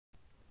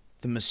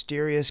the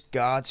mysterious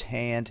God's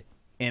hand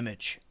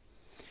image.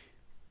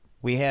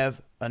 We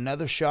have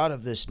another shot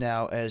of this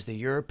now as the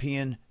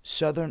European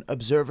Southern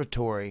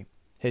Observatory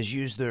has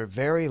used their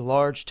Very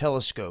Large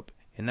Telescope,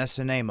 and that's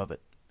the name of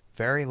it,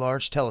 Very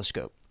Large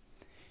Telescope,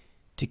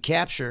 to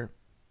capture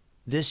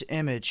this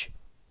image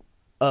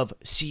of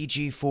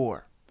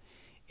CG4.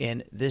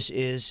 And this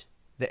is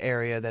the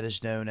area that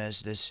is known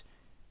as this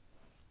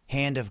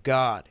Hand of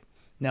God.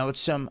 Now it's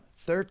some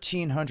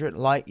 1,300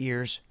 light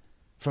years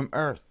from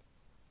Earth,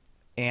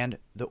 and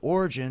the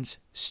origins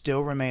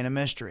still remain a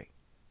mystery.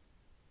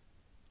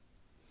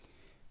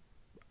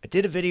 I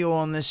did a video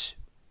on this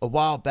a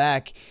while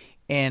back,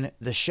 and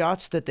the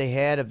shots that they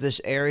had of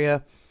this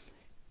area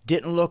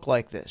didn't look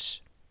like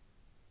this.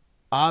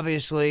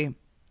 Obviously,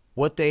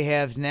 what they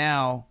have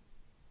now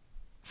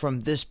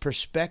from this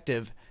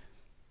perspective,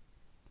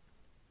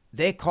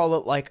 they call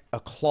it like a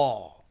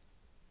claw,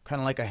 kind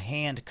of like a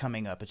hand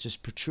coming up. It's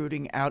just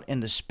protruding out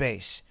into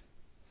space.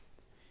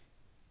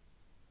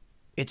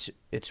 It's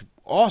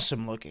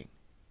awesome looking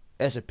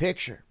as a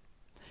picture,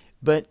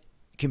 but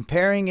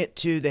comparing it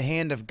to the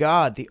Hand of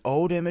God, the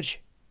old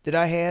image that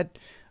I had,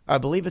 I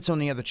believe it's on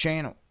the other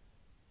channel.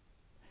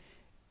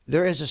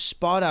 There is a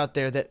spot out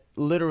there that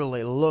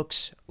literally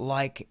looks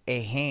like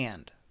a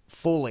hand,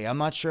 fully. I'm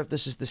not sure if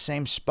this is the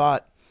same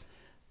spot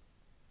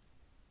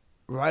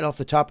right off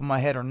the top of my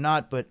head or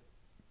not, but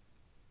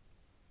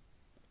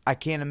I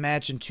can't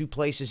imagine two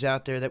places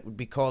out there that would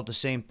be called the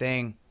same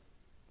thing,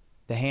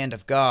 the Hand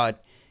of God.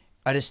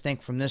 I just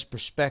think from this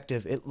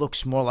perspective, it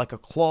looks more like a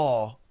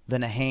claw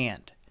than a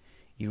hand.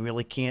 You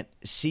really can't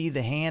see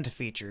the hand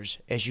features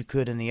as you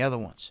could in the other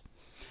ones.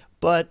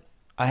 But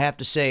I have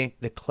to say,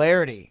 the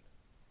clarity,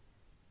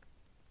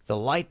 the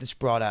light that's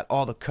brought out,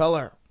 all the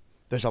color,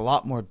 there's a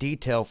lot more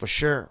detail for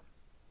sure.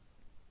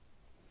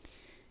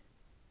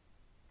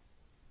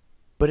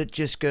 But it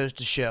just goes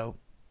to show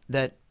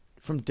that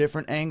from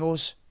different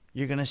angles,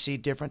 you're going to see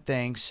different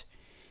things.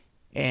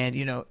 And,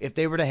 you know, if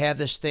they were to have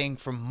this thing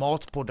from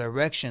multiple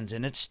directions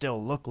and it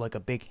still looked like a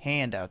big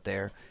hand out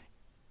there,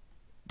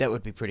 that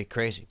would be pretty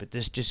crazy. But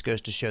this just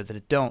goes to show that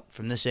it don't.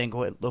 From this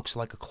angle, it looks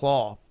like a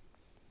claw,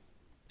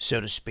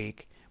 so to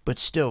speak, but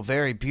still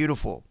very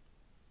beautiful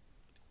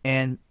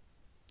and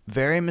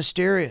very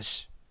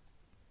mysterious.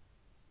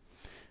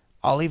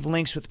 I'll leave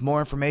links with more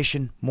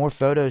information, more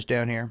photos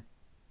down here.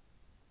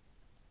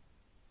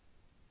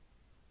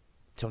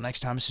 Till next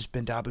time, this has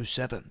been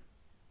Dabu7.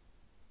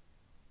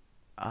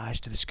 Eyes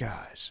to the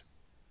skies.